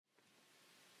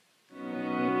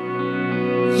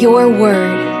Your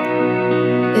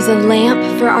word is a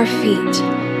lamp for our feet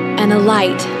and a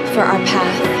light for our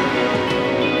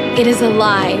path. It is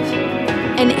alive,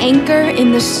 an anchor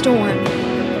in the storm,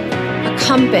 a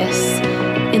compass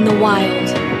in the wild.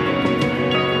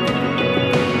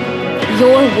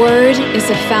 Your word is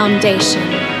a foundation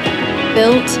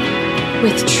built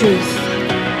with truth,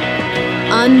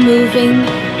 unmoving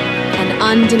and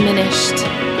undiminished.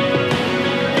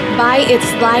 By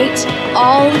its light,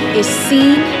 all is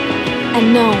seen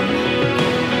and known.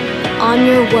 On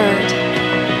your word,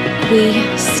 we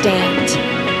stand.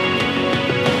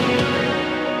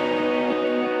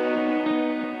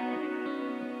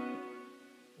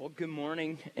 Well, good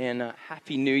morning and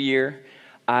Happy New Year.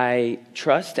 I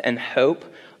trust and hope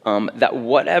that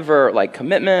whatever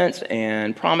commitments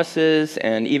and promises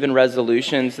and even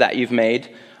resolutions that you've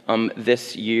made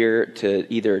this year to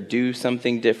either do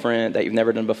something different that you've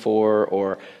never done before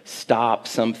or stop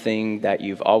something that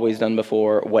you've always done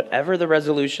before, whatever the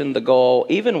resolution, the goal,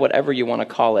 even whatever you want to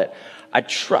call it, I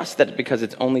trust that because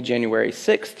it's only January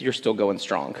 6th, you're still going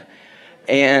strong.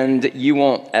 And you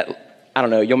won't,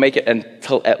 you'll make it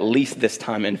until at least this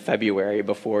time in February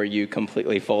before you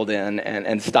completely fold in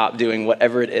and stop doing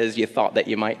whatever it is you thought that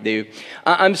you might do.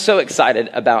 I'm so excited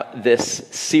about this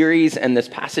series and this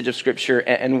passage of Scripture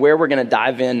and where we're going to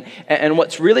dive in and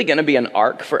what's really going to be an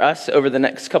arc for us over the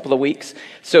next couple of weeks.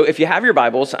 So if you have your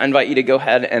Bibles, I invite you to go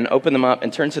ahead and open them up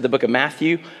and turn to the book of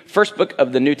Matthew, first book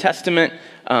of the New Testament,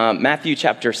 Matthew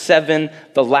chapter 7,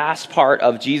 the last part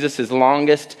of Jesus'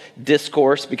 longest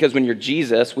discourse, because when you're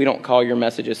Jesus, we don't call your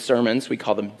messages sermons, we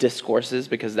call them discourses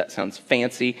because that sounds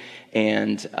fancy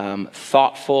and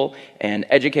thoughtful and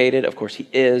educated. Of course, he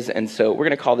is, and so we're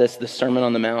going to call this the Sermon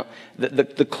on the Mount,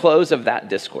 the close of that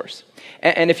discourse.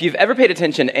 And if you've ever paid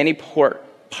attention to any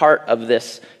part of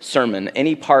this sermon,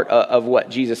 any part of what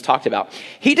Jesus talked about,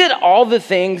 he did all the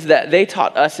things that they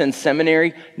taught us in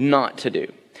seminary not to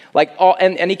do.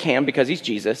 And he can because he's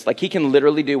Jesus. He can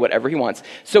literally do whatever he wants.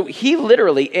 So he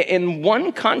literally, in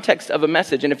one context of a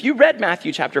message, and if you read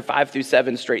Matthew chapter 5 through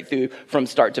 7 straight through from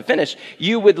start to finish,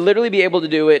 you would literally be able to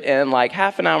do it in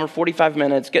half an hour, 45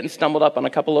 minutes, getting stumbled up on a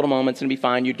couple little moments and be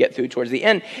fine. You'd get through towards the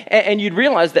end. And you'd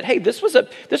realize that, hey, this was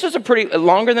a pretty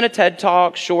longer than a TED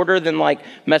Talk, shorter than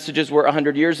messages were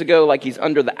 100 years ago. He's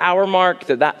under the hour mark.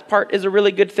 So that part is a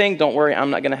really good thing. Don't worry, I'm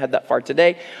not going to head that far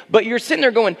today. But you're sitting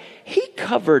there going, he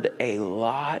covered a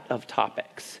lot of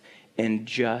topics in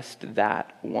just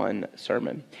that one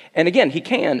sermon. And again, he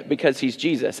can because he's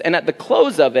Jesus. And at the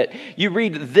close of it, you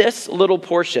read this little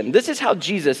portion. This is how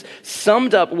Jesus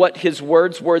summed up what his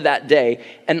words were that day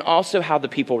and also how the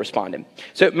people responded.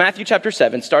 So Matthew chapter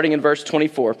 7, starting in verse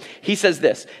 24, he says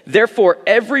this: "Therefore,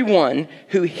 everyone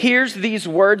who hears these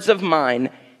words of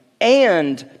mine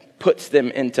and puts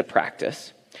them into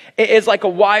practice is like a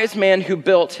wise man who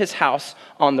built his house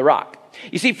on the rock."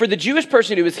 You see, for the Jewish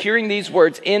person who was hearing these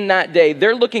words in that day,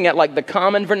 they're looking at the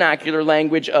common vernacular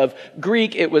language of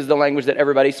Greek. It was the language that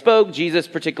everybody spoke. Jesus,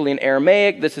 particularly in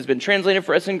Aramaic, this has been translated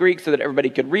for us in Greek so that everybody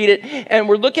could read it. And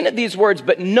we're looking at these words,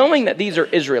 but knowing that these are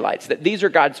Israelites, that these are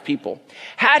God's people.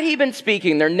 Had he been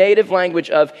speaking their native language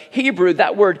of Hebrew,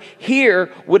 that word here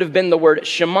would have been the word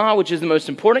Shema, which is the most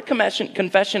important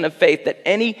confession of faith that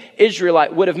any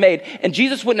Israelite would have made. And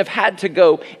Jesus wouldn't have had to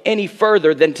go any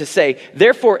further than to say,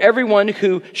 "Therefore, everyone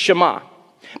who Shema,"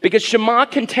 because Shema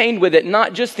contained with it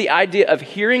not just the idea of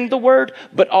hearing the word,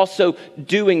 but also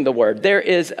doing the word. There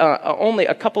is only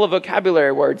a couple of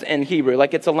vocabulary words in Hebrew.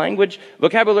 It's a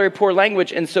vocabulary poor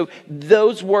language, and so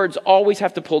those words always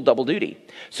have to pull double duty.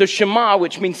 So Shema,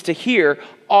 which means to hear,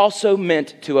 also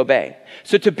meant to obey.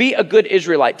 So to be a good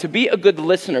Israelite, to be a good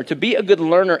listener, to be a good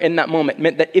learner in that moment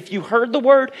meant that if you heard the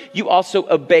word, you also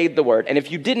obeyed the word. And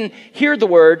if you didn't hear the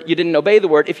word, you didn't obey the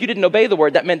word. If you didn't obey the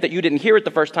word, that meant that you didn't hear it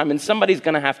the first time, and somebody's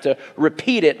going to have to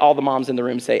repeat it. All the moms in the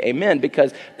room say amen,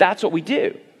 because that's what we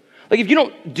do. If you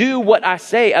don't do what I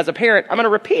say as a parent, I'm going to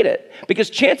repeat it, because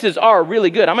chances are really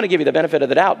good. I'm going to give you the benefit of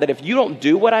the doubt that if you don't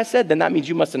do what I said, then that means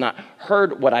you must have not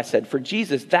heard what I said. For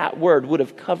Jesus, that word would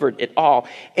have covered it all.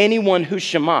 Anyone who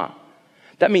Shema,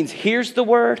 that means hears the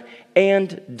word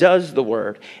and does the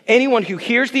word. Anyone who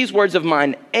hears these words of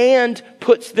mine and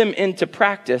puts them into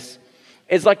practice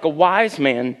is like a wise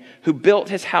man who built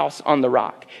his house on the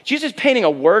rock. Jesus is painting a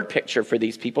word picture for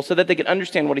these people so that they could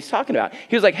understand what he's talking about.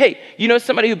 He was like, hey, you know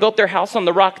somebody who built their house on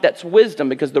the rock? That's wisdom,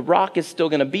 because the rock is still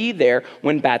going to be there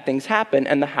when bad things happen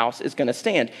and the house is going to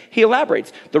stand. He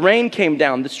elaborates, the rain came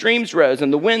down, the streams rose,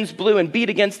 and the winds blew and beat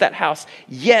against that house,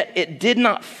 yet it did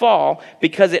not fall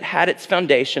because it had its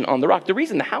foundation on the rock. The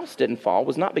reason the house didn't fall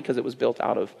was not because it was built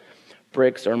out of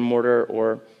bricks or mortar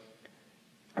or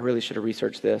I really should have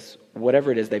researched this.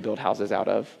 Whatever it is they build houses out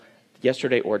of,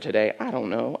 yesterday or today, I don't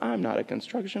know. I'm not a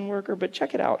construction worker, but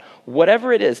check it out.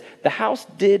 Whatever it is, the house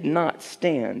did not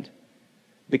stand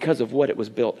because of what it was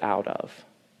built out of.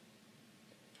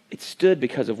 It stood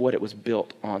because of what it was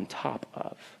built on top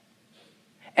of.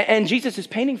 And Jesus is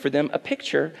painting for them a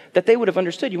picture that they would have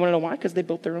understood. You want to know why? Because they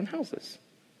built their own houses.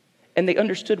 And they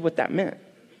understood what that meant.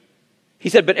 He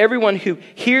said, but everyone who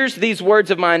hears these words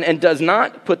of mine and does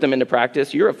not put them into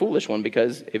practice, you're a foolish one,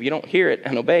 because if you don't hear it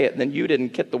and obey it, then you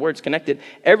didn't get the words connected.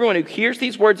 Everyone who hears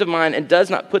these words of mine and does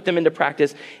not put them into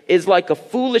practice is like a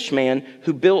foolish man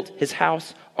who built his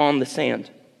house on the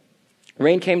sand.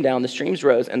 Rain came down, the streams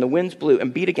rose, and the winds blew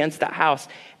and beat against that house,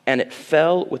 and it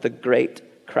fell with a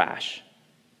great crash.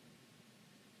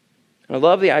 I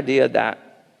love the idea that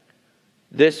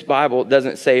this Bible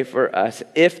doesn't say for us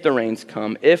if the rains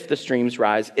come, if the streams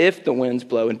rise, if the winds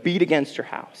blow and beat against your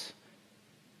house.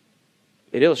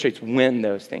 It illustrates when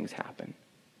those things happen.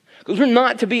 Because we're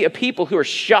not to be a people who are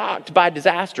shocked by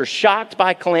disaster, shocked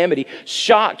by calamity,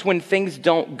 shocked when things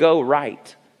don't go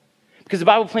right. Because the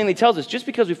Bible plainly tells us just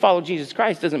because we follow Jesus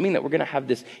Christ doesn't mean that we're going to have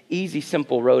this easy,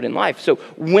 simple road in life. So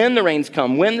when the rains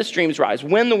come, when the streams rise,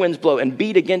 when the winds blow and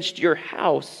beat against your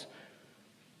house,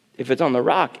 if it's on the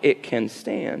rock, it can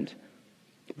stand.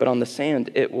 But on the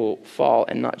sand, it will fall,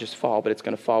 and not just fall, but it's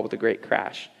going to fall with a great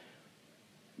crash.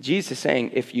 Jesus is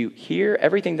saying, if you hear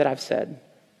everything that I've said,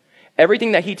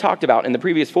 everything that he talked about in the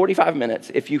previous 45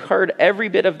 minutes, if you heard every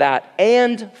bit of that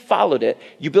and followed it,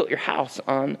 you built your house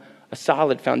on a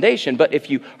solid foundation. But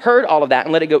if you heard all of that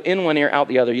and let it go in one ear, out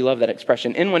the other, you love that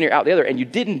expression, in one ear, out the other, and you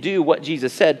didn't do what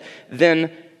Jesus said,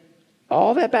 then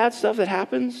all that bad stuff that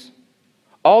happens,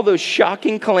 all those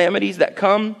shocking calamities that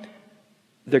come,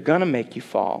 they're going to make you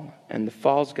fall. And the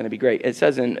fall's going to be great. It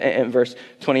says in verse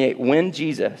 28, when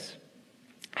Jesus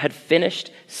had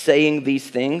finished saying these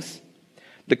things,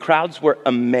 the crowds were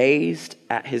amazed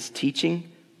at his teaching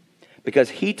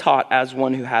because he taught as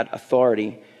one who had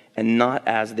authority and not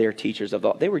as their teachers of the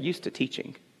law. They were used to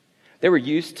teaching. They were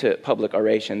used to public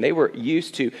oration. They were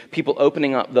used to people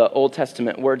opening up the Old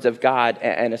Testament words of God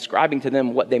and ascribing to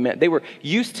them what they meant. They were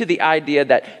used to the idea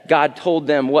that God told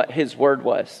them what his word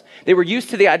was. They were used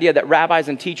to the idea that rabbis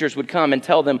and teachers would come and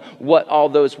tell them what all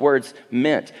those words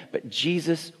meant. But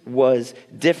Jesus was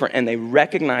different, and they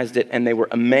recognized it, and they were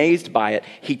amazed by it.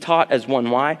 He taught as one,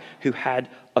 why? Who had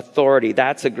authority.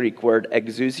 That's a Greek word,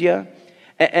 exousia.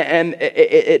 And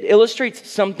it illustrates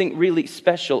something really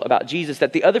special about Jesus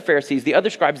that the other Pharisees, the other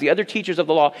scribes, the other teachers of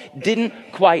the law didn't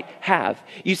quite have.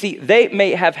 You see, they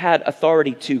may have had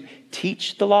authority to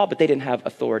teach the law, but they didn't have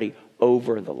authority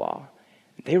over the law.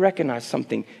 They recognized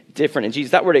something different in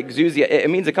Jesus. That word exousia, it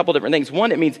means a couple different things.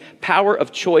 One, it means power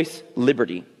of choice,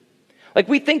 liberty. Like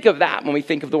we think of that when we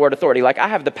think of the word authority. Like I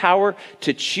have the power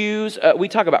to choose. We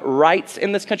talk about rights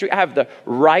in this country. I have the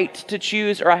right to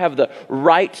choose, or I have the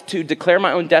right to declare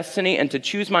my own destiny and to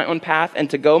choose my own path and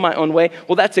to go my own way.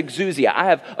 Well, that's exousia. I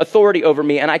have authority over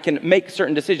me and I can make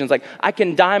certain decisions. Like I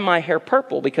can dye my hair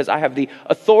purple because I have the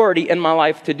authority in my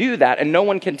life to do that. And no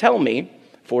one can tell me,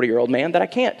 40-year-old man, that I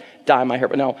can't dye my hair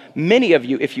purple. Now, many of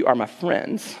you, if you are my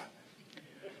friends,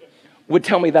 would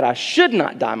tell me that I should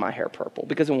not dye my hair purple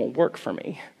because it won't work for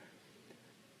me.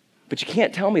 But you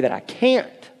can't tell me that I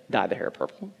can't dye the hair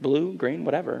purple, blue, green,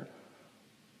 whatever,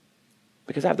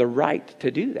 because I have the right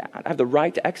to do that. I have the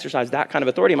right to exercise that kind of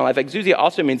authority in my life. Exousia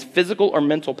also means physical or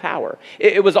mental power.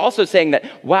 It was also saying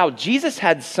that, wow, Jesus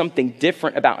had something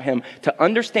different about him to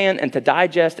understand and to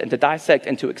digest and to dissect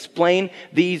and to explain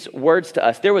these words to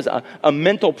us. There was a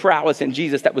mental prowess in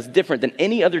Jesus that was different than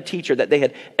any other teacher that they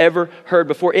had ever heard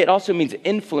before. It also means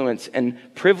influence and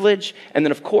privilege. And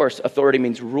then, of course, authority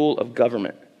means rule of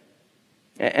government.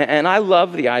 And I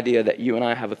love the idea that you and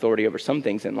I have authority over some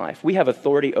things in life. We have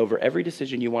authority over every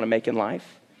decision you want to make in life,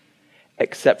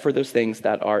 except for those things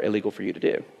that are illegal for you to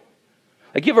do.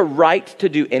 Like you have a right to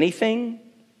do anything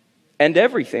and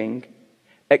everything,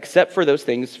 except for those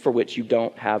things for which you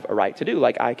don't have a right to do.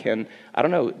 Like I can,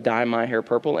 dye my hair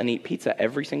purple and eat pizza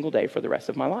every single day for the rest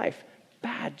of my life.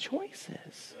 Bad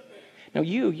choices. Now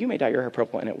you may dye your hair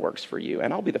purple and it works for you.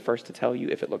 And I'll be the first to tell you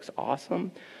if it looks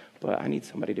awesome. But I need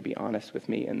somebody to be honest with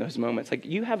me in those moments. Like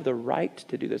you have the right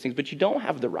to do those things, but you don't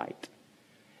have the right,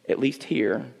 at least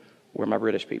here, we're my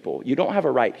British people, you don't have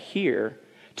a right here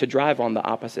to drive on the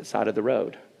opposite side of the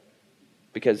road.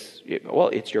 Because,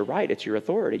 it's your right, it's your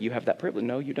authority, you have that privilege.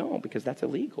 No, you don't, because that's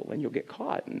illegal, and you'll get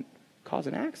caught and cause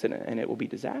an accident, and it will be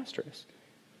disastrous.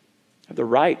 You have the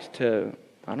right to,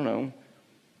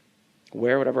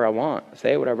 wear whatever I want,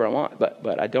 say whatever I want,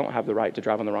 but I don't have the right to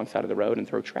drive on the wrong side of the road and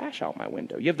throw trash out my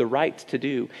window. You have the right to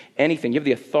do anything. You have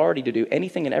the authority to do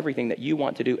anything and everything that you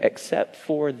want to do except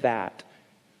for that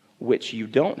which you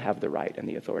don't have the right and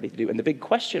the authority to do. And the big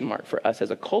question mark for us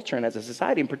as a culture and as a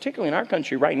society, and particularly in our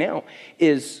country right now,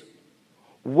 is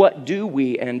what do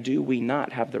we and do we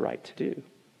not have the right to do?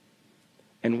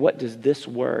 And what does this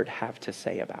word have to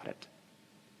say about it?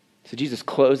 So Jesus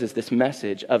closes this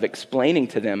message of explaining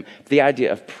to them the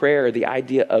idea of prayer, the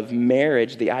idea of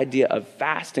marriage, the idea of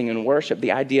fasting and worship,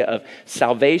 the idea of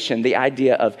salvation, the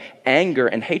idea of anger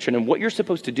and hatred, and what you're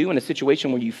supposed to do in a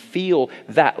situation where you feel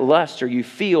that lust or you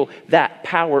feel that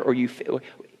power or you feel...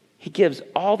 He gives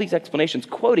all these explanations,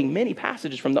 quoting many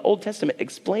passages from the Old Testament,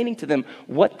 explaining to them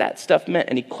what that stuff meant.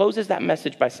 And he closes that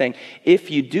message by saying, if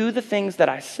you do the things that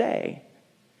I say,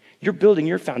 you're building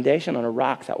your foundation on a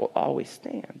rock that will always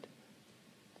stand.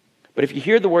 But if you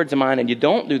hear the words of mine and you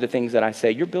don't do the things that I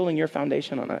say, you're building your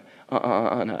foundation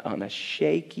on a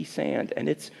shaky sand, and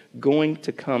it's going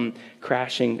to come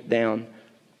crashing down.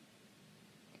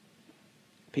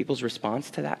 People's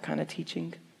response to that kind of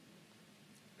teaching,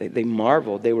 they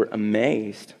marveled, they were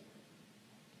amazed.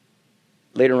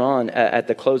 Later on, at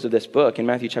the close of this book, in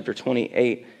Matthew chapter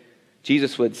 28,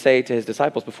 Jesus would say to his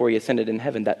disciples before he ascended in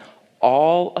heaven that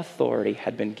all authority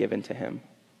had been given to him.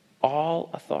 All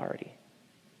authority.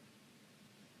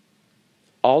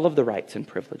 All of the rights and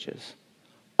privileges,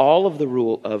 all of the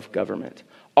rule of government,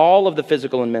 all of the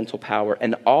physical and mental power,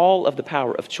 and all of the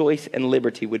power of choice and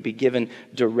liberty would be given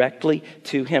directly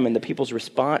to him. And the people's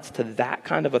response to that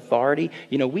kind of authority,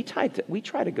 we try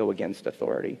to go against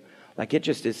authority. Like it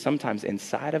just is sometimes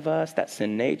inside of us, that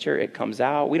sin nature, it comes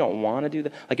out. We don't want to do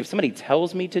that. Like if somebody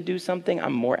tells me to do something,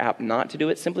 I'm more apt not to do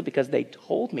it simply because they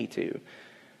told me to.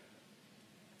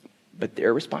 But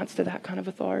their response to that kind of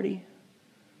authority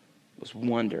was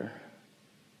wonder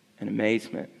and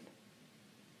amazement.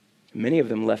 Many of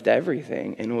them left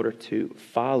everything in order to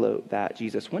follow that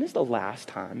Jesus. When is the last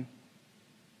time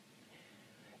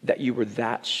that you were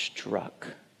that struck,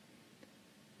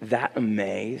 that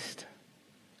amazed,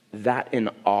 that in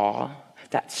awe,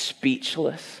 that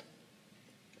speechless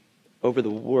over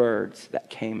the words that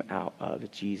came out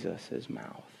of Jesus'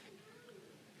 mouth?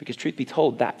 Because truth be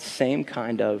told, that same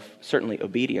kind of, certainly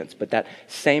obedience, but that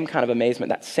same kind of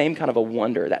amazement, that same kind of a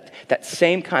wonder, that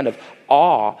same kind of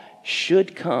awe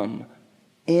should come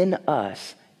in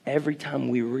us every time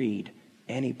we read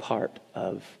any part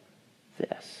of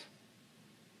this.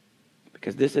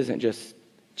 Because this isn't just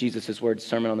Jesus' words,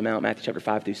 Sermon on the Mount, Matthew chapter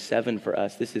 5 through 7 for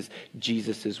us. This is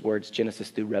Jesus' words,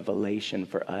 Genesis through Revelation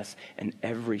for us. And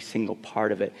every single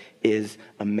part of it is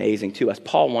amazing to us.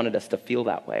 Paul wanted us to feel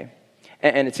that way.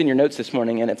 And it's in your notes this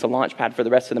morning, and it's a launch pad for the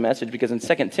rest of the message, because in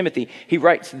 2 Timothy, he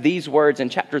writes these words in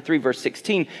chapter 3, verse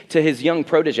 16 to his young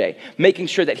protege, making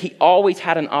sure that he always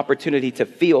had an opportunity to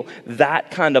feel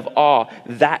that kind of awe,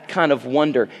 that kind of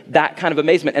wonder, that kind of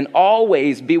amazement, and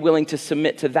always be willing to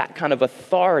submit to that kind of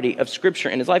authority of Scripture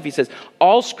in his life. He says,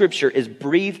 all Scripture is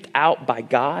breathed out by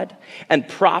God and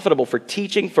profitable for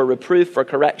teaching, for reproof, for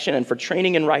correction, and for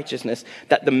training in righteousness,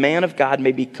 that the man of God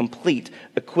may be complete,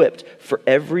 equipped for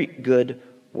every good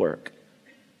work.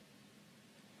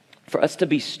 For us to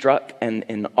be struck and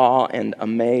in awe and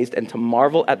amazed and to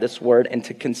marvel at this word and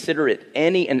to consider it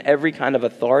any and every kind of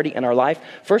authority in our life,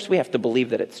 first we have to believe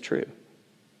that it's true.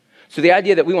 So the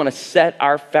idea that we want to set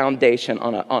our foundation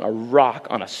on a rock,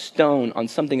 on a stone, on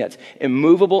something that's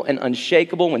immovable and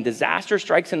unshakable when disaster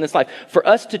strikes in this life, for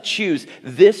us to choose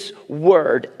this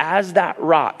word as that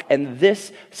rock and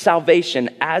this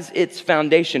salvation as its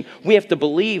foundation, we have to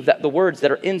believe that the words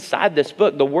that are inside this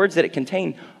book, the words that it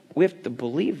contains, we have to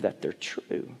believe that they're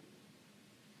true.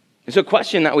 And so a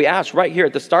question that we ask right here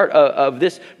at the start of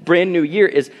this brand new year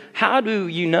is, how do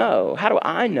you know? How do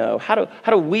I know? How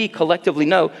do we collectively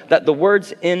know that the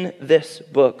words in this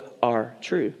book are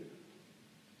true?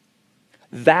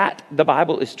 That the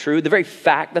Bible is true, the very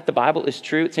fact that the Bible is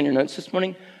true, it's in your notes this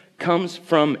morning, comes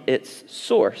from its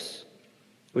source,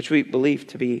 which we believe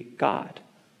to be God.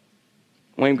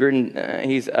 Wayne Grudem,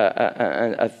 he's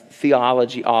a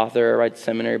theology author, writes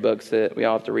seminary books that we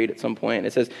all have to read at some point.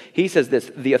 He says this: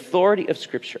 the authority of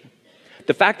Scripture,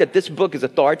 the fact that this book is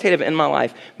authoritative in my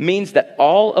life, means that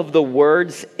all of the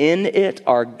words in it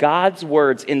are God's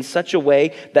words in such a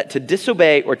way that to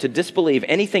disobey or to disbelieve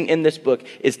anything in this book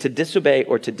is to disobey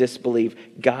or to disbelieve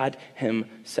God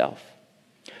himself.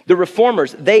 The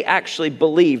Reformers, they actually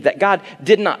believed that God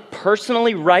did not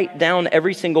personally write down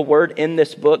every single word in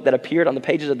this book that appeared on the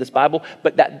pages of this Bible,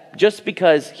 but that just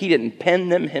because he didn't pen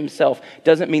them himself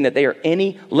doesn't mean that they are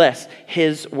any less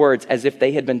his words, as if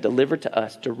they had been delivered to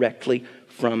us directly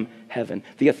from heaven.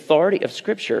 The authority of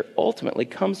Scripture ultimately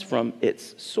comes from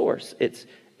its source, its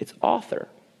author.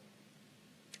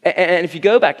 And if you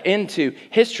go back into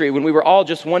history, when we were all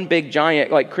just one big giant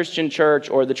like Christian church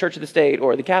or the Church of the State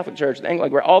or the Catholic Church,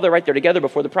 we're all there right there together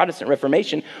before the Protestant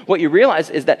Reformation, what you realize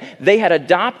is that they had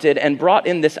adopted and brought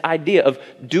in this idea of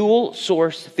dual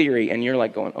source theory. And you're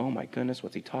like going, oh my goodness,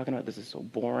 what's he talking about? This is so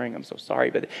boring. I'm so sorry.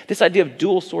 But this idea of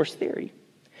dual source theory,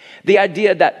 the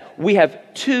idea that we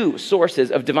have two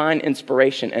sources of divine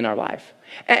inspiration in our life.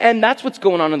 And that's what's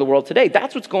going on in the world today.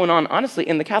 That's what's going on, honestly,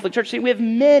 in the Catholic Church. See, we have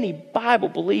many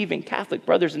Bible-believing Catholic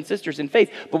brothers and sisters in faith,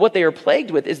 but what they are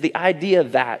plagued with is the idea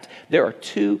that there are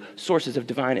two sources of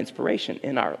divine inspiration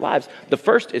in our lives. The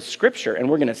first is Scripture, and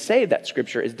we're going to say that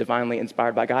Scripture is divinely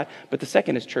inspired by God, but the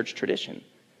second is church tradition.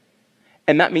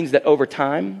 And that means that over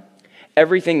time,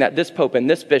 everything that this pope and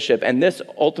this bishop and this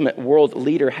ultimate world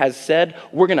leader has said,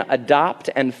 we're going to adopt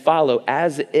and follow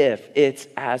as if it's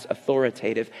as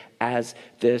authoritative as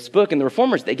this book. And the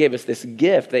Reformers, they gave us this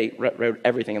gift. They wrote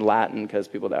everything in Latin because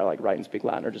people that like write and speak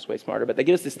Latin are just way smarter. But they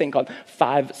give us this thing called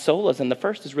 5 solas, and the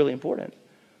first is really important.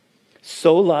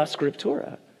 Sola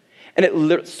Scriptura.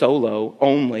 And solo,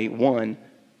 only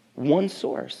one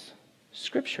source,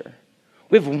 Scripture.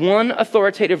 We have one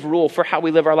authoritative rule for how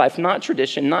we live our life, not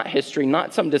tradition, not history,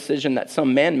 not some decision that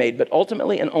some man made, but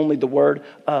ultimately and only the Word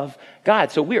of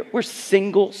God. So we're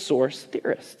single source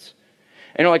theorists.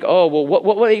 And you're like, oh, well,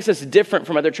 what makes us different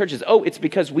from other churches? Oh, it's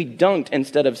because we dunked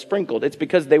instead of sprinkled. It's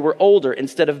because they were older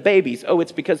instead of babies. Oh,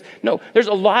 it's because, no, there's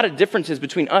a lot of differences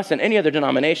between us and any other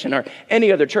denomination or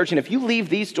any other church. And if you leave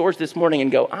these doors this morning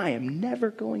and go, I am never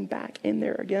going back in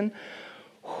there again,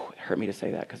 it hurt me to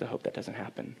say that because I hope that doesn't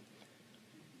happen.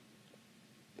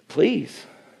 Please,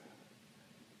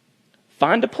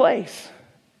 find a place,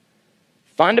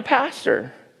 find a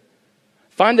pastor,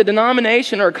 find a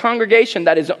denomination or a congregation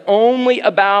that is only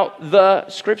about the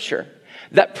Scripture,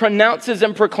 that pronounces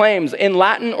and proclaims in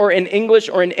Latin or in English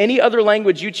or in any other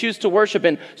language you choose to worship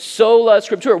in, sola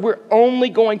scriptura. We're only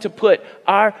going to put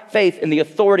our faith in the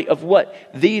authority of what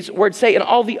these words say. And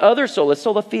all the other solas,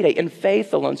 sola fide, in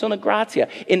faith alone, sola gratia,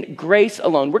 in grace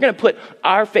alone. We're going to put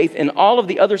our faith in all of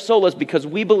the other solas because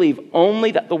we believe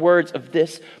only that the words of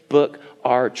this book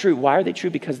are true. Why are they true?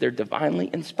 Because they're divinely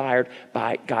inspired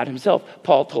by God himself.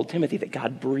 Paul told Timothy that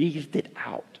God breathed it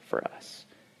out for us.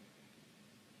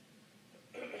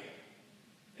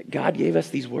 God gave us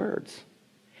these words.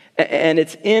 And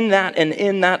it's in that and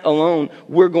in that alone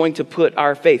we're going to put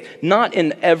our faith. Not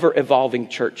in ever-evolving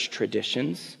church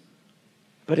traditions,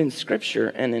 but in Scripture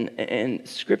and in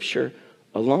Scripture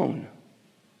alone.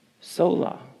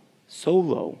 Sola,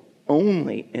 solo,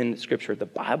 only in Scripture. The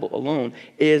Bible alone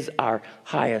is our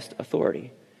highest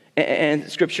authority. And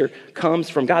Scripture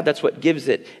comes from God. That's what gives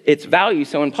it its value.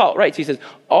 So when Paul writes, he says,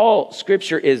 all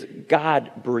Scripture is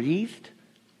God-breathed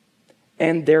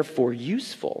and therefore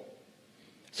useful.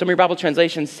 Some of your Bible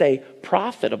translations say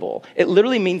profitable. It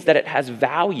literally means that it has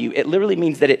value. It literally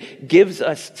means that it gives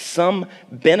us some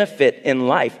benefit in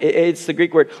life. It's the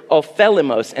Greek word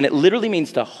ophelimos, and it literally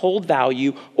means to hold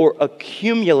value or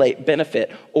accumulate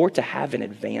benefit or to have an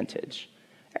advantage.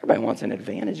 Everybody wants an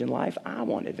advantage in life. I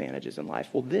want advantages in life.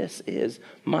 Well, this is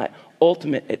my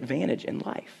ultimate advantage in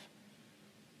life.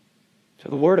 So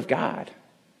the Word of God,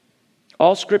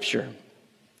 all Scripture,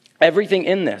 everything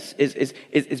in this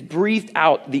is breathed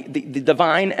out, the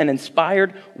divine and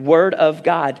inspired Word of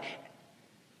God.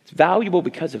 It's valuable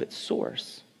because of its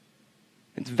source.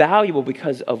 It's valuable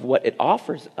because of what it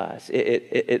offers us.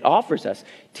 It offers us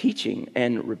teaching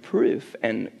and reproof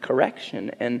and correction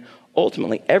and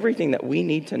ultimately everything that we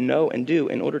need to know and do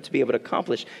in order to be able to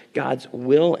accomplish God's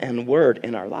will and word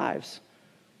in our lives.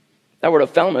 That word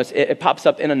ophelimos, it pops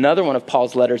up in another one of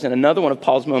Paul's letters, in another one of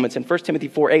Paul's moments. In 1 Timothy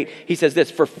 4:8, he says this,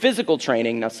 for physical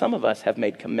training, now some of us have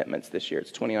made commitments this year.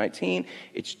 It's 2019,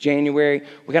 it's January.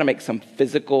 We got to make some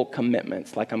physical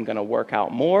commitments, like I'm going to work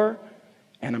out more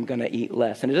and I'm going to eat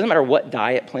less. And it doesn't matter what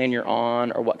diet plan you're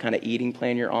on or what kind of eating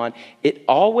plan you're on. It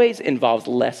always involves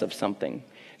less of something.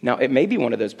 Now, it may be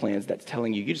one of those plans that's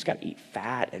telling you just got to eat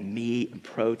fat and meat and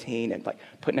protein and like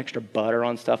putting extra butter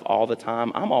on stuff all the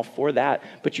time. I'm all for that,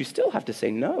 but you still have to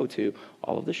say no to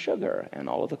all of the sugar and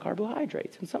all of the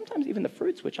carbohydrates and sometimes even the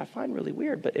fruits, which I find really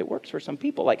weird, but it works for some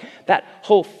people. Like that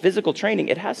whole physical training,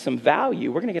 it has some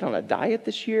value. We're going to get on a diet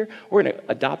this year. We're going to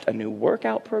adopt a new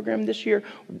workout program this year.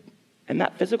 And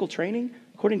that physical training,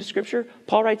 according to Scripture,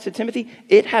 Paul writes to Timothy,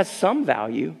 it has some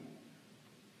value,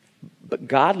 but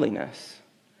godliness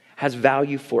has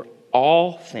value for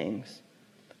all things,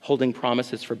 holding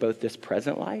promises for both this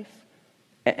present life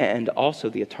and also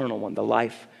the eternal one, the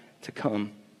life to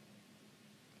come.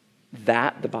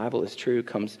 that the Bible is true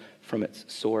comes from its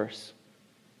source.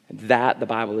 That the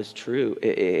Bible is true,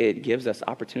 it gives us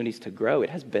opportunities to grow. It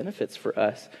has benefits for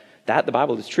us. That the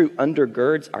Bible is true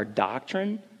undergirds our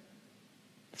doctrine.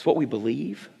 It's what we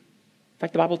believe. In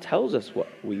fact, the Bible tells us what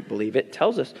we believe. It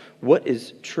tells us what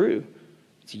is true.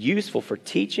 It's useful for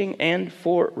teaching and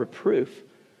for reproof.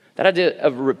 That idea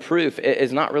of reproof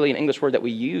is not really an English word that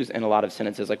we use in a lot of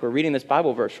sentences. Like we're reading this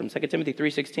Bible verse from 2 Timothy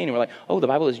 3:16, and we're like, oh, the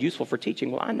Bible is useful for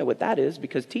teaching. Well, I know what that is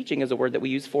because teaching is a word that we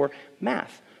use for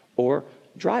math or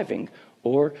driving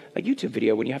or a YouTube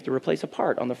video when you have to replace a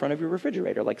part on the front of your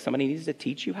refrigerator. Like somebody needs to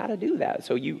teach you how to do that.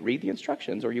 So you read the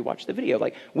instructions or you watch the video.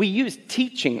 Like we use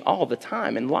teaching all the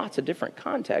time in lots of different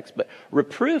contexts, but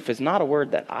reproof is not a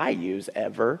word that I use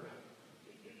ever.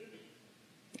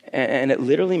 And it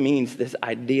literally means this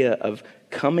idea of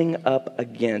coming up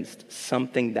against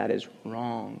something that is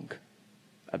wrong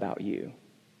about you.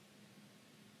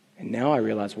 And now I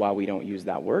realize why we don't use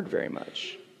that word very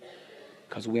much.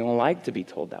 Because we don't like to be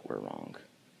told that we're wrong.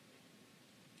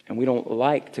 And we don't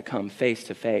like to come face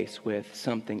to face with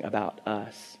something about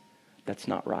us that's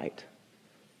not right.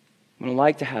 We don't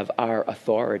like to have our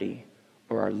authority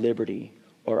or our liberty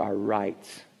or our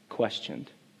rights questioned.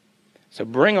 So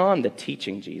bring on the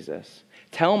teaching, Jesus.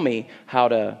 Tell me how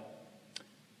to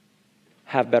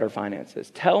have better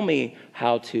finances. Tell me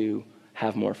how to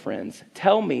have more friends.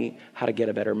 Tell me how to get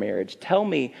a better marriage. Tell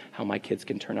me how my kids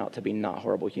can turn out to be not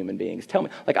horrible human beings. Tell me,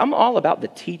 like I'm all about the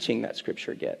teaching that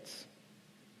Scripture gets.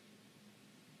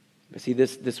 But see,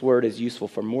 this word is useful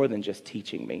for more than just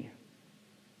teaching me.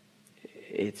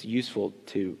 It's useful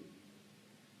to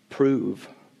prove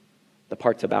the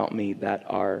parts about me that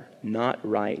are not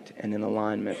right and in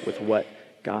alignment with what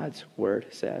God's word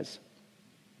says.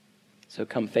 So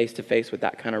come face to face with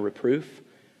that kind of reproof.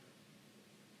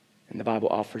 And the Bible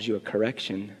offers you a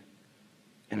correction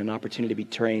and an opportunity to be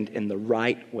trained in the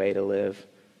right way to live.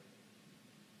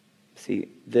 See,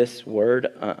 this word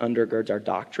undergirds our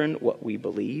doctrine, what we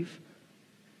believe,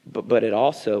 but it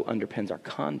also underpins our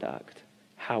conduct,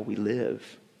 how we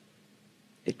live.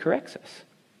 It corrects us.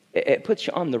 It puts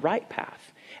you on the right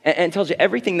path and tells you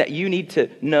everything that you need to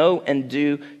know and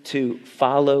do to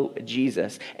follow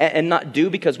Jesus. And not do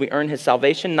because we earn his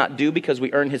salvation, not do because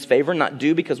we earn his favor, not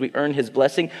do because we earn his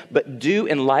blessing, but do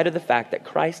in light of the fact that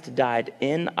Christ died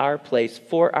in our place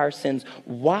for our sins.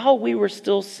 While we were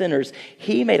still sinners,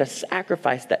 he made a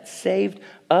sacrifice that saved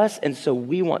us, and so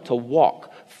we want to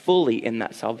walk fully in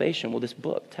that salvation. Well, this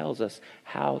book tells us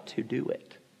how to do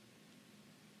it.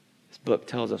 This book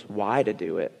tells us why to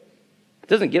do it. It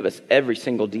doesn't give us every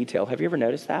single detail. Have you ever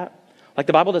noticed that? Like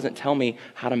the Bible doesn't tell me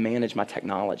how to manage my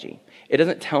technology. It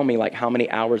doesn't tell me like how many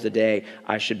hours a day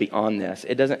I should be on this.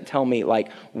 It doesn't tell me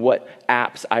like what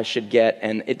apps I should get,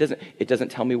 and it doesn't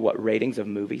tell me what ratings of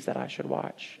movies that I should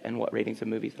watch and what ratings of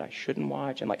movies that I shouldn't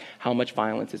watch and like how much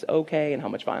violence is okay and how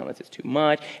much violence is too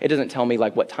much. It doesn't tell me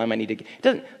like what time I need to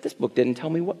get. This book didn't tell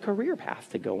me what career path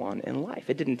to go on in life.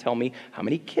 It didn't tell me how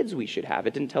many kids we should have.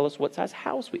 It didn't tell us what size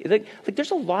house we like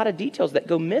there's a lot of details that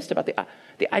go missed about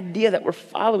the idea that we're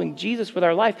following Jesus with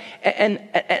our life.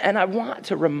 And I want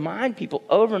to remind people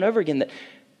over and over again that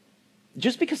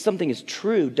just because something is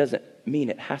true doesn't mean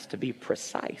it has to be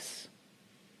precise.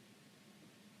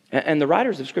 And the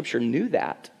writers of Scripture knew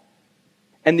that.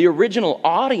 And the original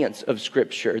audience of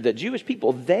Scripture, the Jewish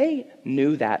people, they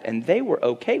knew that and they were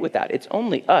okay with that. It's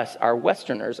only us, our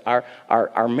Westerners, our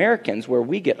Americans, where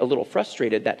we get a little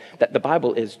frustrated that the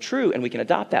Bible is true and we can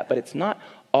adopt that, but it's not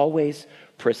always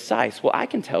precise. Well, I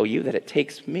can tell you that it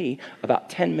takes me about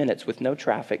 10 minutes with no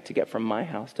traffic to get from my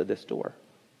house to this door.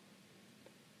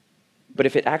 But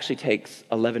if it actually takes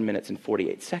 11 minutes and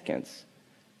 48 seconds,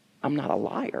 I'm not a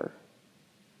liar.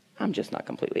 I'm just not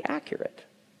completely accurate.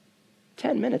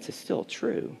 10 minutes is still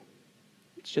true.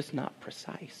 It's just not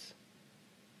precise.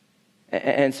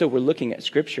 And so we're looking at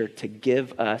Scripture to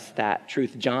give us that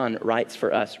truth. John writes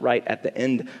for us right at the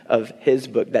end of his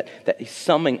book that he's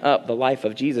summing up the life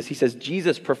of Jesus. He says,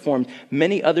 Jesus performed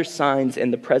many other signs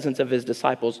in the presence of his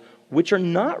disciples, which are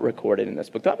not recorded in this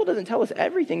book. The Bible doesn't tell us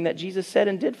everything that Jesus said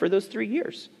and did for those 3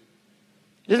 years.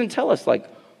 It doesn't tell us like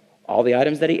all the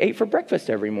items that he ate for breakfast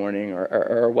every morning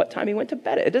or what time he went to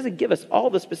bed. It doesn't give us all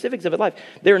the specifics of his life.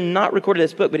 They're not recorded in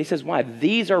this book, but he says, why?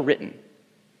 These are written.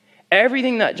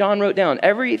 Everything that John wrote down,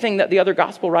 everything that the other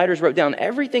gospel writers wrote down,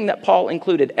 everything that Paul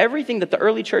included, everything that the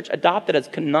early church adopted as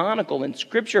canonical in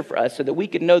Scripture for us so that we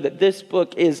could know that this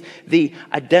book is the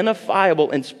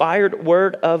identifiable, inspired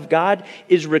Word of God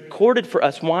is recorded for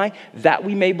us. Why? That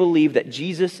we may believe that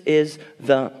Jesus is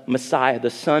the Messiah, the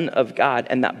Son of God,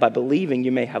 and that by believing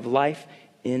you may have life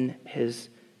in his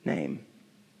name.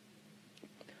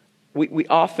 We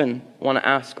often want to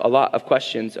ask a lot of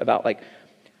questions about, like,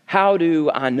 how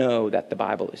do I know that the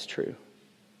Bible is true?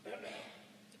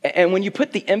 And when you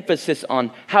put the emphasis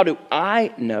on how do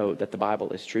I know that the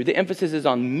Bible is true, the emphasis is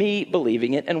on me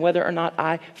believing it and whether or not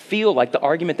I feel like the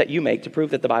argument that you make to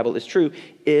prove that the Bible is true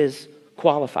is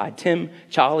qualified. Tim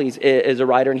Challies is a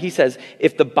writer, and he says,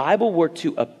 if the Bible were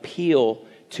to appeal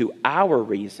to our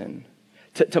reason,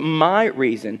 to my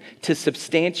reason, to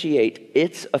substantiate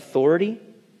its authority,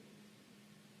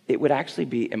 it would actually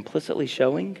be implicitly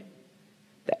showing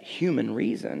that human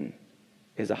reason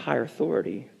is a higher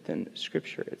authority than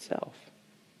Scripture itself.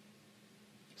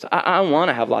 So I want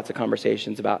to have lots of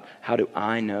conversations about how do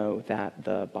I know that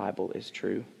the Bible is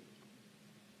true.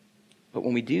 But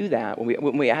when we do that,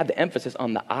 when we add the emphasis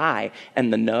on the I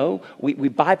and the no, we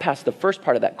bypass the first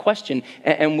part of that question,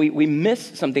 and we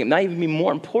miss something that might even be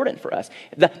more important for us.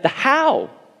 The how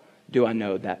do I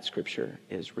know that Scripture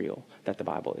is real, that the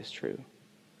Bible is true?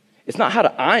 It's not how do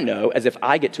I know, as if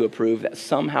I get to approve that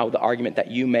somehow the argument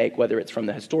that you make, whether it's from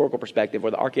the historical perspective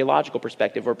or the archaeological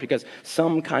perspective, or because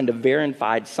some kind of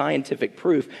verified scientific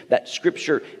proof that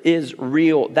Scripture is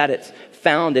real, that it's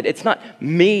founded. It's not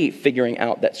me figuring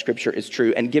out that Scripture is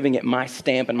true and giving it my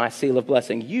stamp and my seal of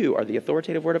blessing. You are the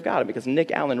authoritative Word of God. And because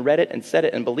Nick Allen read it and said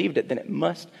it and believed it, then it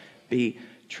must be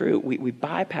true. We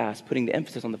bypass putting the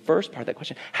emphasis on the first part of that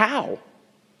question. How?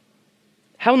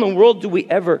 How in the world do we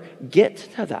ever get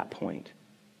to that point?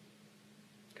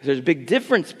 Because there's a big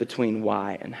difference between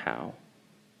why and how.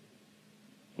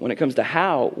 When it comes to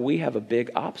how, we have a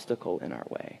big obstacle in our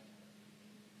way.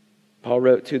 Paul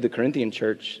wrote to the Corinthian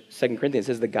church, 2 Corinthians,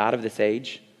 says the God of this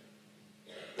age.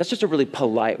 That's just a really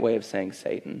polite way of saying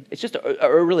Satan. It's just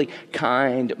a really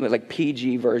kind, like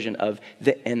PG version of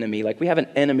the enemy. Like we have an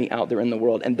enemy out there in the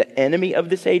world, and the enemy of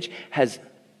this age has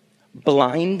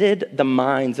blinded the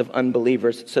minds of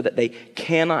unbelievers so that they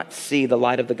cannot see the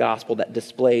light of the gospel that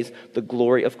displays the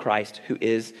glory of Christ, who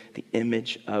is the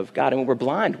image of God. And when we're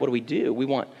blind, what do? We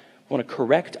want to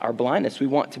correct our blindness. We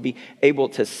want to be able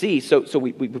to see. So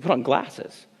we put on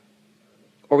glasses.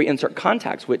 Or we insert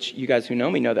contacts, which you guys who know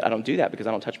me know that I don't do that because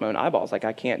I don't touch my own eyeballs. Like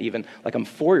I can't even, like I'm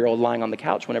 4-year-old lying on the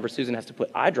couch whenever Susan has to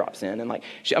put eye drops in. And like,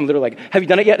 I'm literally like, have you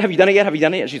done it yet? Have you done it yet? Have you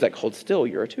done it yet? And she's like, hold still,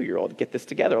 you're a 2-year-old. Get this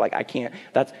together. Like I can't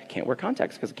wear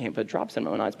contacts because I can't put drops in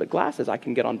my own eyes. But glasses I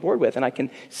can get on board with, and I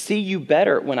can see you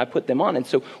better when I put them on. And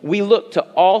so we look to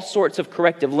all sorts of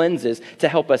corrective lenses to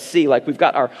help us see. Like we've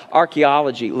got our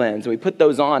archaeology lens, and we put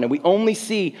those on, and we only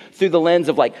see through the lens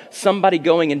of like somebody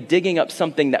going and digging up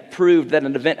something that proved that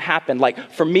an event happened. Like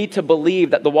for me to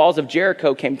believe that the walls of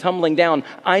Jericho came tumbling down,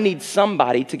 I need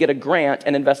somebody to get a grant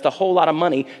and invest a whole lot of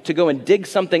money to go and dig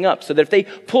something up so that if they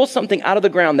pull something out of the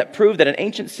ground that proved that an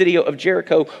ancient city of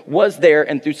Jericho was there,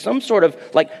 and through some sort of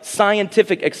like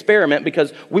scientific experiment,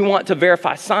 because we want to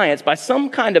verify science, by some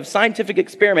kind of scientific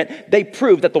experiment, they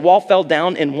proved that the wall fell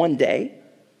down in one day,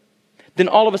 then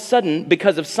all of a sudden,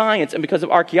 because of science and because of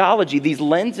archaeology, these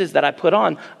lenses that I put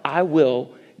on, I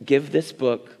will give this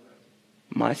book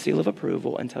my seal of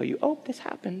approval and tell you, oh, this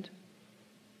happened.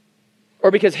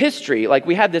 Or because history, like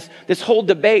we had this whole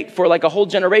debate for like a whole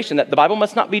generation that the Bible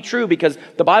must not be true because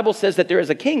the Bible says that there is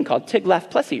a king called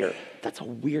Tiglath-Pileser. That's a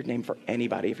weird name for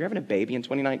anybody. If you're having a baby in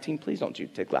 2019, please don't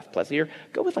choose Tiglath-Pileser.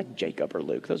 Go with like Jacob or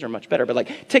Luke. Those are much better. But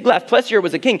like Tiglath-Pileser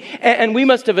was a king. And we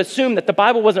must have assumed that the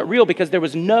Bible wasn't real because there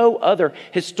was no other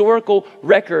historical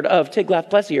record of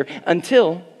Tiglath-Pileser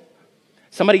until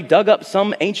somebody dug up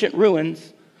some ancient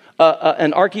ruins.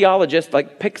 An archaeologist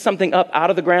like picked something up out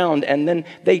of the ground, and then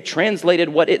they translated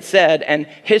what it said, and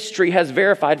history has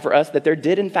verified for us that there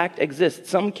did in fact exist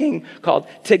some king called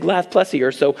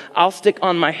Tiglath-Pileser. So I'll stick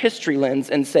on my history lens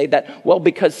and say that, well,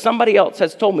 because somebody else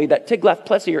has told me that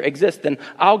Tiglath-Pileser exists, then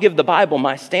I'll give the Bible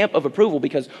my stamp of approval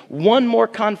because one more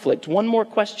conflict, one more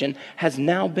question has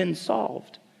now been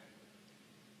solved.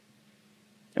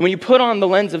 And when you put on the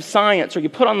lens of science, or you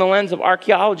put on the lens of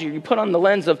archaeology, or you put on the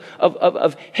lens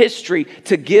of history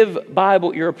to give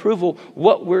Bible your approval,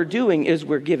 what we're doing is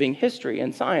we're giving history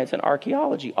and science and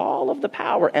archaeology all of the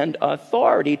power and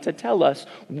authority to tell us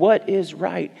what is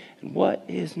right and what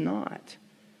is not.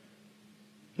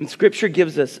 And Scripture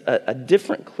gives us a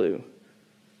different clue.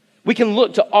 We can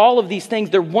look to all of these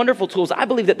things. They're wonderful tools. I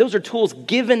believe that those are tools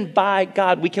given by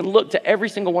God. We can look to every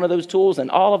single one of those tools and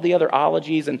all of the other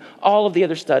ologies and all of the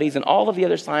other studies and all of the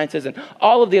other sciences and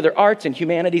all of the other arts and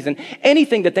humanities and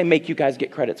anything that they make you guys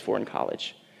get credits for in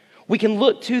college. We can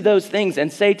look to those things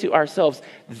and say to ourselves,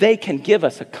 they can give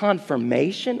us a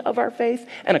confirmation of our faith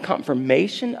and a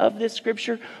confirmation of this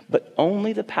Scripture, but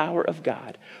only the power of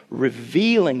God,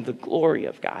 revealing the glory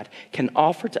of God, can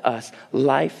offer to us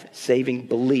life-saving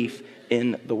belief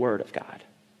in the Word of God.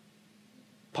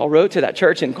 Paul wrote to that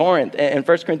church in Corinth. In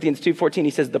 1 Corinthians 2:14,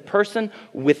 he says, the person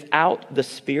without the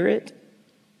Spirit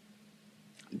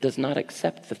does not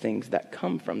accept the things that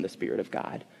come from the Spirit of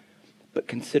God, but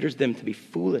considers them to be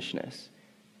foolishness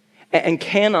and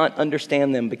cannot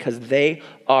understand them because they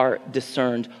are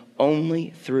discerned only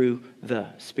through the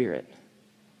Spirit.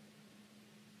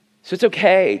 So it's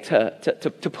okay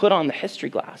to put on the history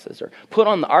glasses or put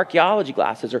on the archaeology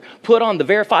glasses or put on the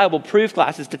verifiable proof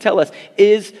glasses to tell us,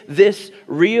 is this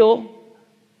real?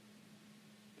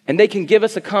 And they can give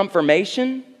us a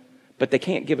confirmation, but they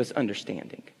can't give us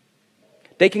understanding.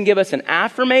 They can give us an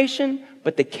affirmation,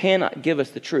 but they cannot give us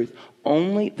the truth.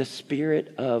 Only the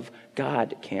Spirit of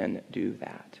God can do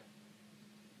that.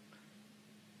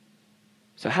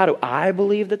 So how do I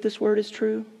believe that this word is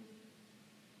true?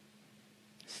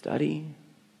 Study,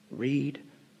 read,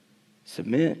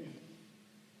 submit.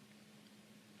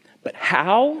 But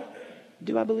how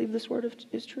do I believe this word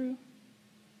is true?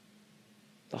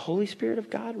 The Holy Spirit of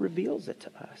God reveals it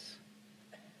to us.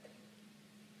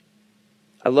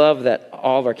 I love that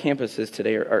all of our campuses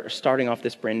today are starting off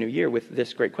this brand new year with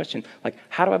this great question. Like,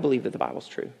 how do I believe that the Bible's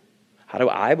true? How do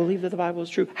I believe that the Bible is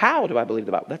true? How do I believe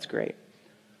the Bible? That's great.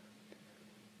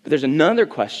 But there's another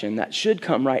question that should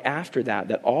come right after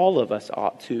that all of us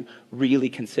ought to really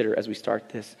consider as we start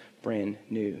this brand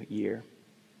new year.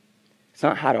 It's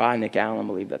not how do I, Nick Allen,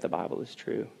 believe that the Bible is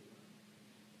true.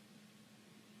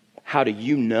 How do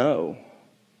you know?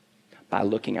 By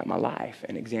looking at my life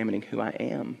and examining who I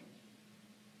am.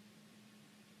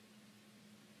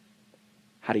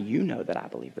 How do you know that I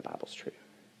believe the Bible's true?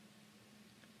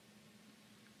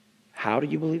 How do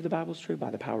you believe the Bible's true? By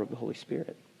the power of the Holy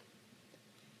Spirit.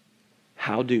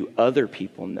 How do other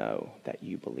people know that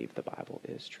you believe the Bible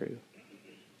is true?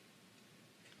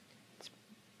 It's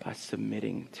by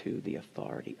submitting to the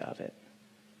authority of it.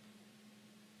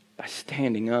 By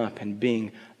standing up and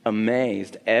being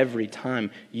amazed every time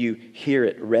you hear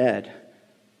it read.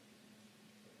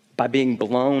 By being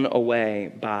blown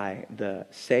away by the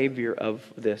Savior of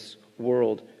this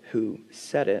world who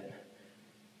said it.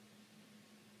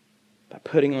 By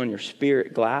putting on your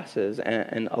spirit glasses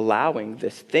and allowing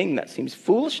this thing that seems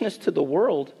foolishness to the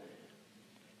world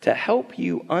to help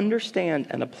you understand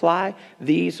and apply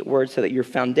these words so that your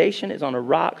foundation is on a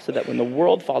rock, so that when the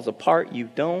world falls apart, you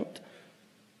don't.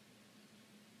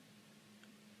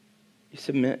 You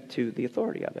submit to the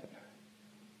authority of it.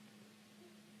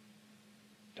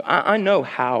 So I know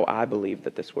how I believe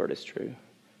that this word is true.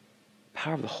 The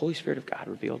power of the Holy Spirit of God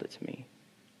revealed it to me.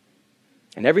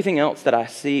 And everything else that I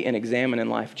see and examine in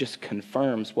life just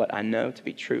confirms what I know to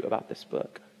be true about this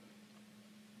book.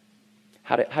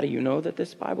 How do you know that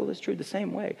this Bible is true? The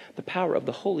same way. The power of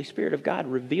the Holy Spirit of God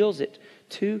reveals it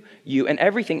to you. And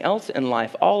everything else in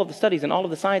life, all of the studies and all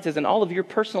of the sciences and all of your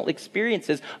personal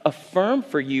experiences affirm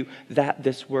for you that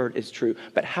this word is true.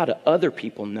 But how do other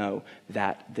people know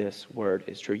that this word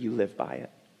is true? You live by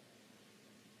it.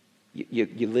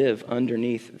 You live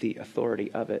underneath the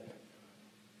authority of it.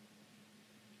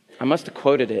 I must have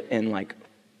quoted it in like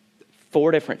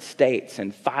 4 different states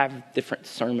and 5 different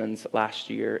sermons last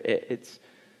year. It's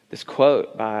this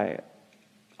quote by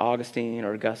Augustine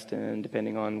or Augustine,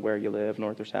 depending on where you live,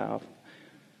 north or south.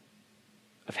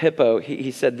 Of Hippo, he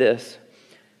said this: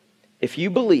 if you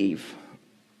believe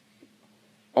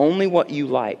only what you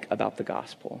like about the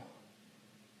gospel,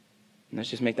 and let's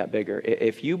just make that bigger.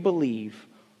 If you believe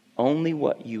only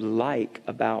what you like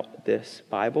about this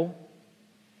Bible,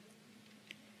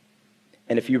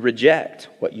 and if you reject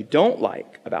what you don't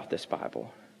like about this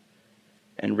Bible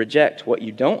and reject what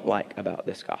you don't like about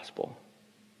this gospel,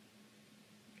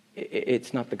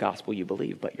 it's not the gospel you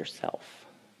believe, but yourself.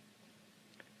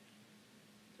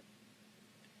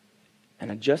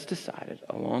 And I just decided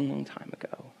a long, long time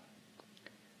ago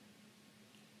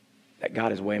that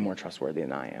God is way more trustworthy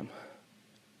than I am.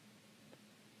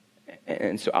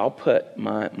 And so I'll put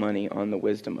my money on the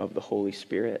wisdom of the Holy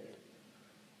Spirit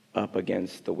up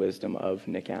against the wisdom of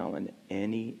Nick Allen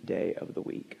any day of the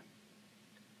week.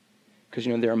 Because,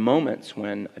 there are moments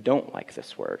when I don't like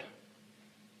this word.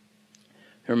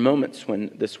 There are moments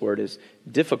when this word is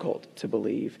difficult to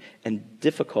believe and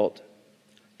difficult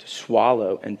to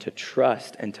swallow and to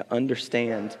trust and to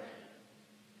understand.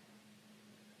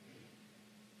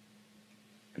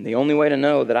 And the only way to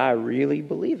know that I really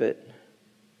believe it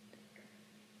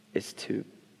is to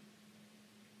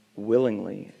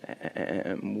willingly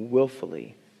and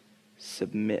willfully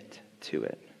submit to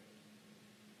it.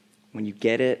 When you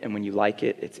get it and when you like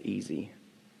it, it's easy.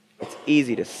 It's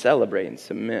easy to celebrate and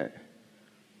submit.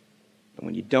 But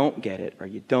when you don't get it or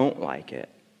you don't like it,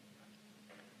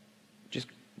 just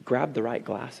grab the right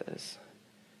glasses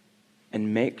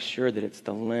and make sure that it's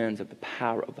the lens of the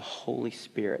power of the Holy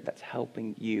Spirit that's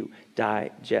helping you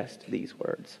digest these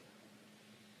words.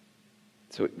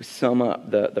 So we sum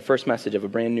up the first message of a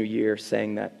brand new year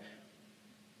saying that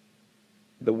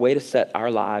the way to set our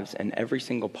lives and every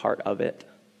single part of it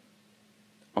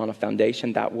on a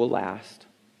foundation that will last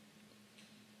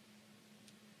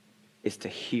is to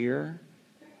hear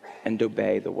and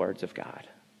obey the words of God.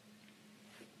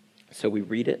 So we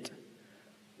read it,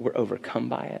 we're overcome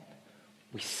by it,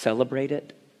 we celebrate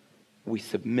it, we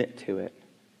submit to it,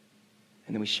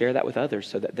 and then we share that with others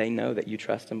so that they know that you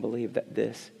trust and believe that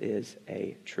this is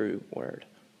a true word.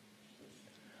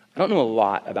 I don't know a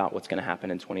lot about what's going to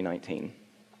happen in 2019,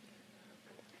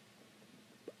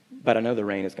 but I know the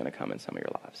rain is going to come in some of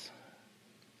your lives.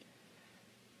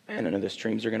 And I know the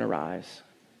streams are going to rise,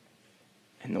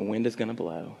 and the wind is going to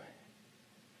blow,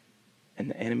 and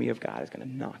the enemy of God is going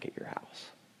to knock at your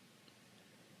house.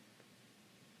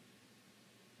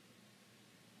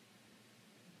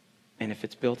 And if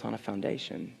it's built on a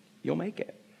foundation, you'll make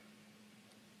it.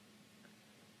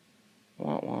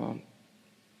 Womp womp.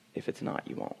 If it's not,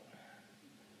 you won't.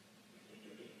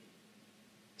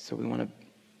 So we want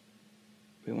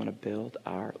to build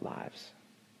our lives,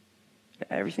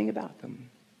 everything about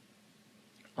them,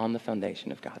 on the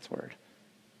foundation of God's word.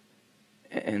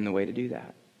 And the way to do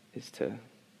that is to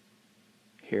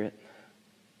hear it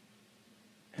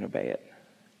and obey it,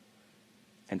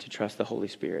 and to trust the Holy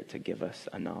Spirit to give us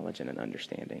a knowledge and an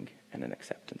understanding and an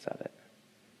acceptance of it.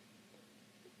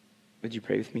 Would you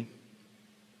pray with me?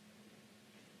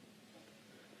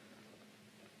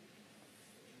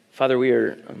 Father, we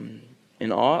are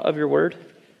in awe of your word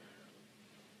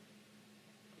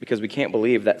because we can't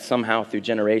believe that somehow through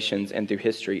generations and through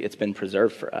history it's been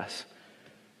preserved for us.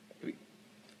 We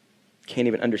can't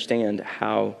even understand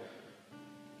how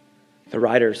the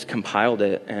writers compiled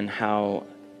it and how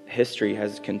history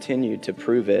has continued to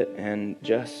prove it, and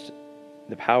just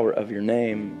the power of your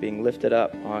name being lifted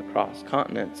up across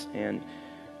continents and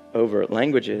over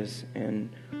languages. And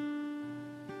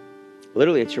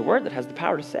literally, it's your word that has the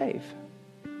power to save,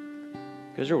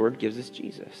 because your word gives us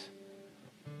Jesus.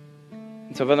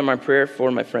 And so, Father, my prayer for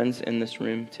my friends in this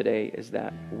room today is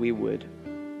that we would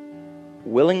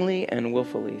willingly and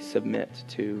willfully submit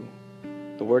to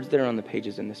the words that are on the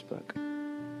pages in this book,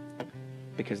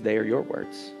 because they are your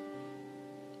words.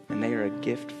 And they are a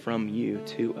gift from you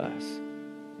to us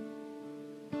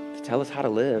to tell us how to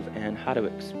live and how to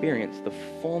experience the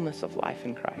fullness of life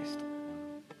in Christ.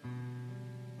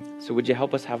 So would you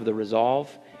help us have the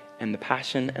resolve and the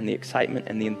passion and the excitement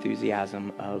and the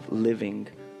enthusiasm of living,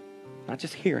 not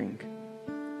just hearing,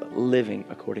 but living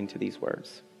according to these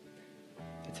words.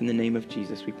 It's in the name of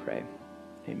Jesus we pray.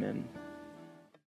 Amen.